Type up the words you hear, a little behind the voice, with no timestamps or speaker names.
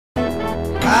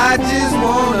I just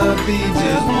wanna be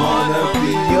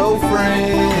your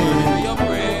friend.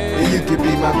 And you can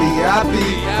be my VIP,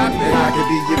 and I can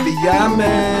be your VI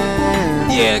man.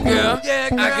 Yeah, girl,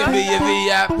 I can be your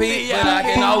VIP, but I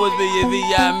can always be your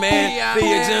VI man.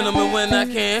 Be a gentleman when I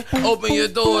can. Open your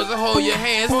doors and hold your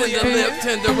hands. Send the lip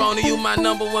tenderoni, you my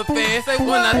 #1 fan.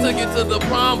 When I took you to the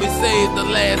prom, we saved the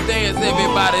last dance.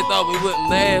 Everybody thought we wouldn't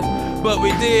last, but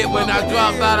we did. When I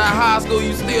dropped out of high school,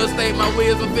 you still stayed my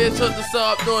wheels. My bitch hooked us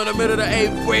up during the middle of the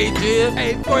 8th grade year.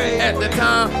 At the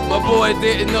time, my boy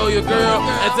didn't know your girl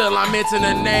until I mentioned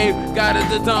her name. Got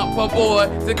her to dump her boy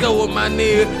to go with my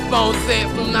nigga. Phone set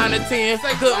from 9 to 10.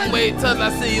 Couldn't wait till I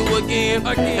see you again.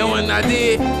 And when I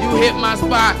did, you hit my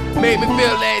spot, made me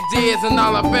feel that jizz, and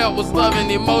all I felt was love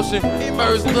and emotion.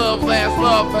 First love, last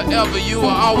love, forever. You will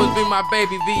always be my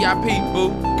baby VIP,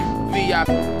 boo. VIP.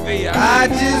 I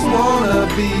just wanna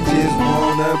be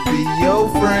your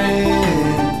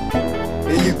friend.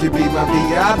 And you can be my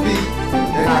VIP,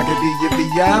 and I can be your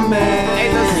VI man.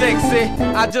 Ain't no sexy,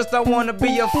 I just don't wanna be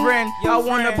your friend. I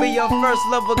wanna be your first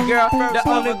lover, girl. The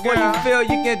only one you feel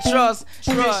you can trust.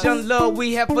 This young love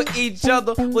we have for each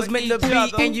other was meant to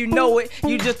be, and you know it.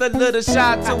 You just a little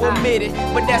shy to admit it,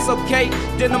 but that's okay.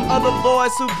 Then them other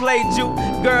boys who played you,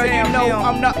 girl, you know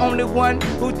I'm the only one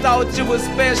who thought you was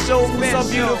special, so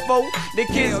beautiful. The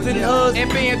kisses and hugs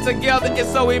and being together is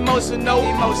so emotional.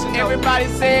 Everybody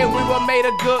said we were made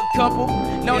a good couple.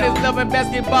 Known as loving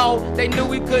basketball, they knew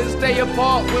we couldn't stay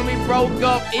apart when we broke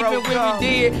up. Even when we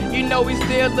did, you know we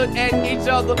still look at each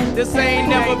other the same,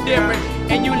 never different.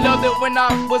 And you loved it when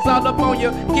I was all up on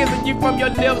you, kissing you from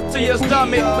your lips to your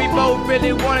stomach. We both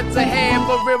really wanted to have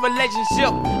a real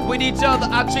relationship with each other.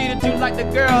 I treated you like the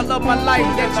girl of my life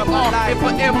that you are, and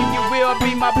forever you will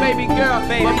be my baby girl.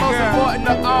 But most important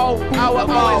of all, I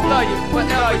will always love you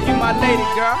forever. You my lady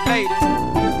girl.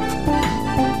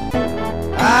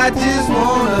 I just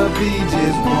wanna be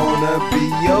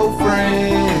your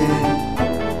friend.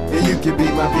 And you can be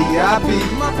my VIP,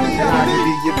 and I can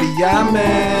be your VI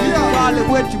man. Call it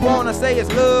what you wanna say,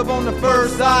 it's love on the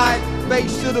first sight.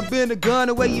 Face should've been a gun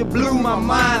the way you blew my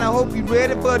mind. I hope you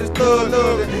ready for this thug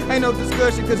love. Ain't no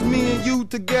discussion, cause me and you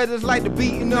together is like the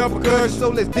beating of percussion. So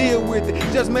let's deal with it.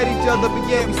 Just met each other, but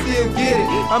yeah, we still get it.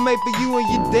 I made for you and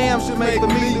you damn sure made for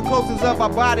me. The closest of our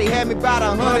body had me about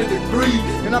 100 degrees.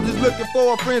 And I'm just looking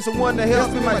for a friend, someone to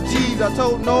help me my G's. I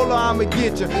told Nola I'ma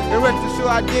get you, and rest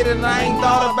assured I did it, and I ain't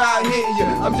thought about hitting you.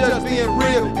 I'm just being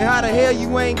real, and how the hell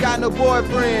you ain't got no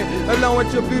boyfriend? Along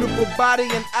with your beautiful body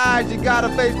and eyes, you got a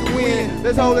face to win.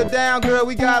 Let's hold it down, girl,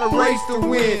 we got a race to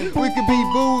win. We could be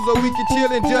booze or we could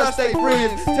chill and just stay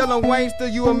friends. Tell them Wayster,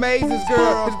 you amazing,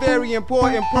 girl. It's very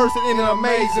important person in an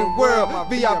amazing world.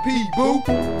 VIP, boo.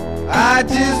 I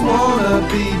just wanna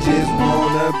be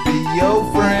your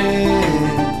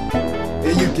friend.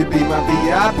 And you can be my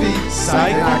VIP,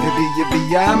 and I can be your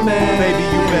VI man. Baby,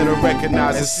 you better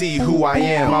recognize and see who I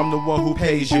am. I'm the one who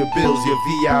pays your bills, your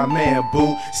VI man,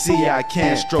 boo. See, I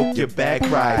can stroke your back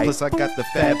right. Plus, I got the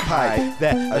fat pipe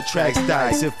that attracts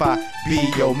dice. If I be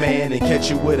your man and catch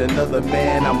you with another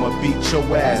man, I'ma beat your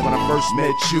ass. When I first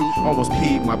met you, almost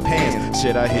peed my pants.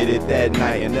 Shit, I hit it that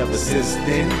night, and ever since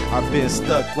then, I've been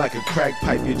stuck like a crack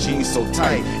pipe. Your jeans so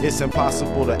tight, it's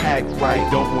impossible to act right.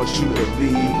 Don't want you to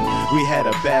leave. We had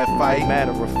a bad fight,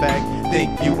 matter of fact,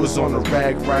 think you was on a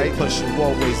rag, right? Plus you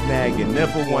always nagging,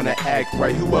 never wanna act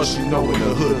right. Who else you know in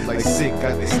the hood, like sick,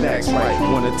 got their snacks right?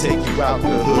 Wanna take you out the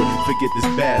hood, forget this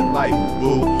bad life,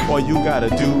 boo. All you gotta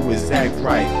do is act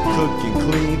right, cook and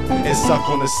clean, and suck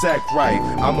on the sack right.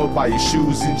 I'ma buy your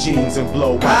shoes and jeans and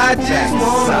blow out I the just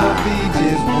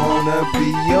wanna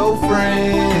be your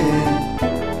friend.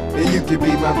 And you can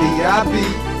be my VIP,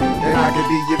 and I can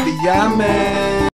be your VI man.